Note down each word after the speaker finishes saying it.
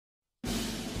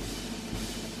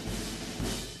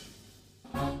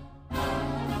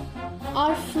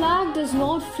flag does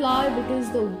not fly because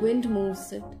the wind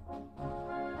moves it.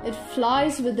 It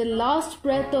flies with the last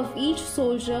breath of each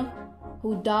soldier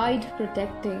who died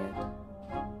protecting it.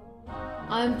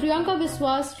 I am Priyanka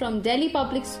Biswas from Delhi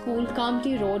Public School,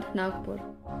 Kamptee Road, Nagpur.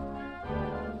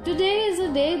 Today is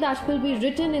a day that will be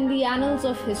written in the annals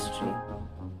of history.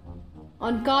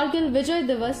 On Kargil Vijay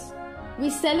Divas,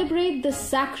 we celebrate the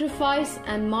sacrifice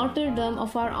and martyrdom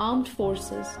of our armed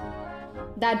forces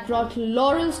that brought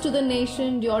laurels to the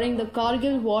nation during the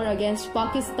Kargil War against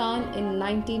Pakistan in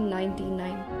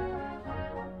 1999.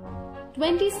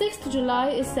 26th July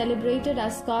is celebrated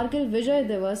as Kargil Vijay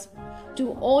Divas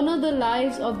to honor the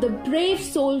lives of the brave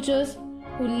soldiers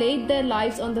who laid their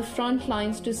lives on the front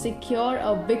lines to secure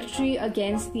a victory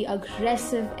against the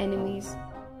aggressive enemies.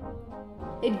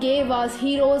 It gave us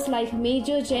heroes like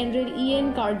Major General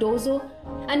Ian Cardozo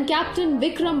and Captain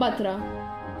Vikram Batra,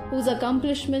 whose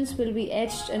accomplishments will be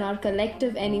etched in our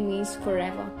collective enemies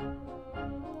forever.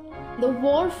 The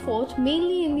war, fought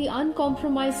mainly in the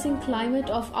uncompromising climate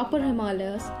of Upper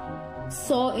Himalayas,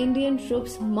 saw Indian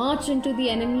troops march into the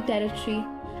enemy territory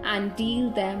and deal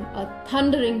them a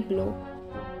thundering blow.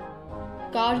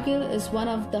 Kargil is one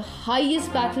of the highest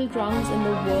battlegrounds in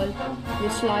the world,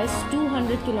 which lies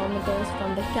 200 kilometers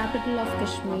from the capital of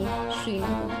Kashmir,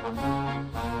 Srinagar.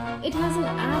 It has an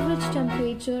average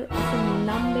temperature of a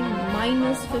numbing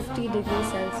minus 50 degrees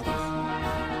Celsius.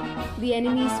 The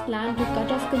enemies planned to cut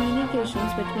off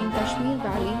communications between Kashmir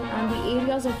Valley and the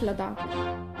areas of Ladakh,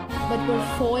 but were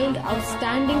foiled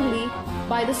outstandingly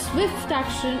by the swift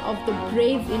action of the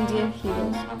brave Indian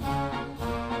heroes.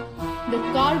 The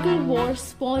Kargil War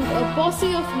spawned a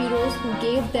posse of heroes who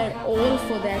gave their all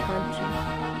for their country.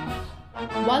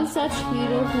 One such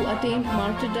hero who attained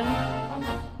martyrdom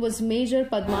was Major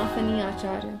Padmapani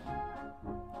Acharya.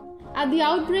 At the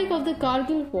outbreak of the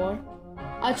Kargil War,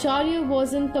 Acharya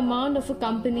was in command of a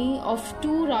company of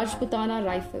 2 Rajputana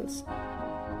rifles.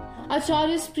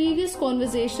 Acharya's previous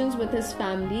conversations with his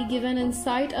family give an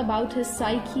insight about his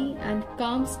psyche and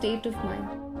calm state of mind.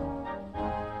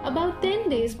 About 10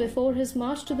 days before his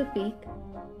march to the peak,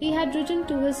 he had written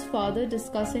to his father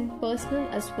discussing personal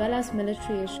as well as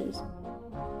military issues.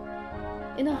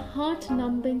 In a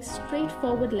heart-numbing,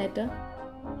 straightforward letter,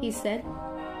 he said,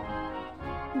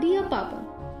 "Dear Papa,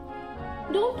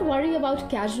 don't worry about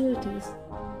casualties.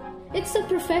 It's a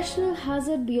professional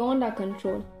hazard beyond our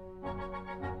control.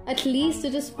 At least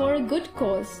it is for a good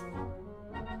cause.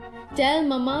 Tell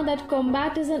Mama that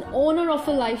combat is an honor of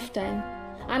a lifetime,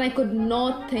 and I could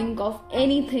not think of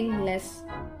anything less.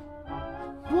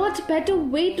 What better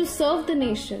way to serve the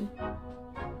nation?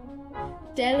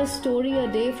 Tell a story a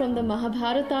day from the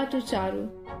Mahabharata to Charu,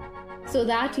 so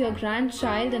that your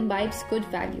grandchild imbibes good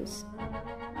values."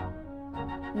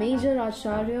 Major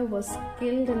Acharya was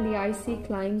killed in the icy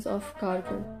climes of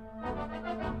Kargil.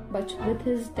 But with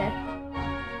his death,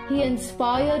 he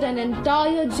inspired an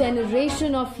entire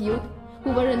generation of youth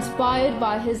who were inspired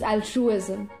by his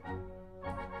altruism.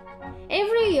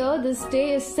 Every year, this day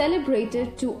is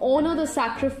celebrated to honor the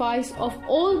sacrifice of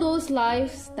all those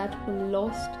lives that were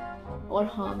lost or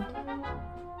harmed.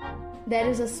 There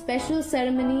is a special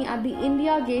ceremony at the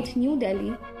India Gate, New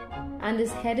Delhi, and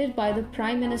is headed by the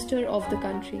Prime Minister of the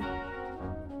country.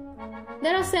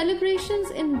 There are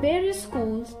celebrations in various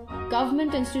schools,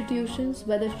 government institutions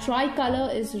where the tricolour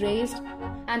is raised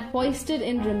and hoisted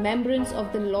in remembrance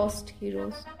of the lost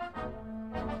heroes.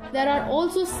 There are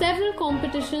also several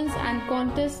competitions and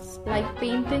contests like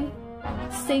painting,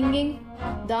 singing,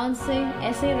 dancing,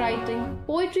 essay writing,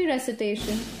 poetry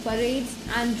recitation, parades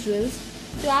and drills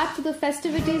to add to the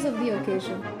festivities of the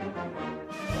occasion.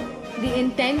 The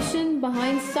intention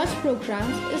behind such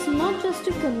programs is not just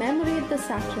to commemorate the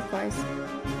sacrifice,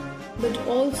 but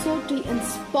also to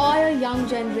inspire young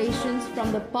generations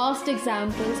from the past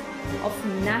examples of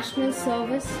national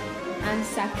service and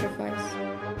sacrifice.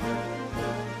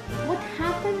 What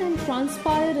happened and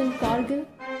transpired in Kargil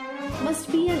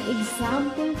must be an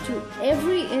example to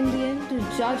every Indian to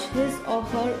judge his or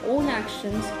her own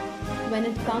actions when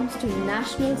it comes to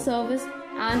national service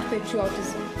and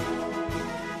patriotism.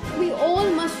 We all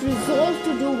must resolve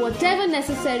to do whatever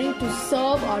necessary to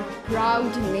serve our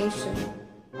proud nation,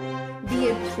 be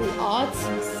it through arts,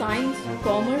 science,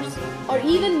 commerce, or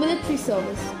even military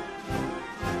service.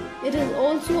 It is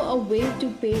also a way to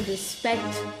pay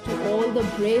respect to all the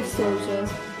brave soldiers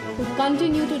who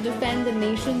continue to defend the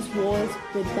nation's walls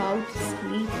without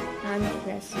sleep and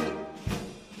rest.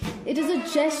 It is a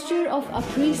gesture of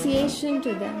appreciation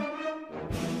to them,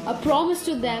 a promise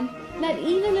to them that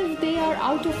even if they are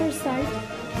out of our sight,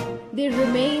 they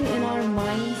remain in our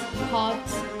minds,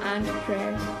 hearts, and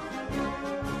prayers.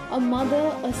 a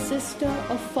mother, a sister,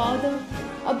 a father,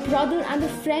 a brother, and a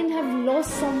friend have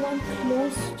lost someone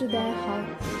close to their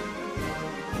hearts.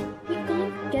 We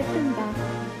can't get them back,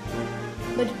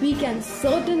 but we can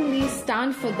certainly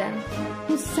stand for them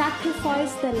who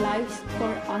sacrificed their lives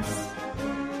for us.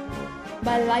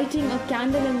 By lighting a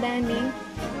candle in their name,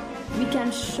 we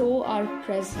can show our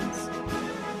presence.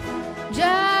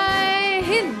 Jai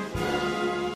Hind!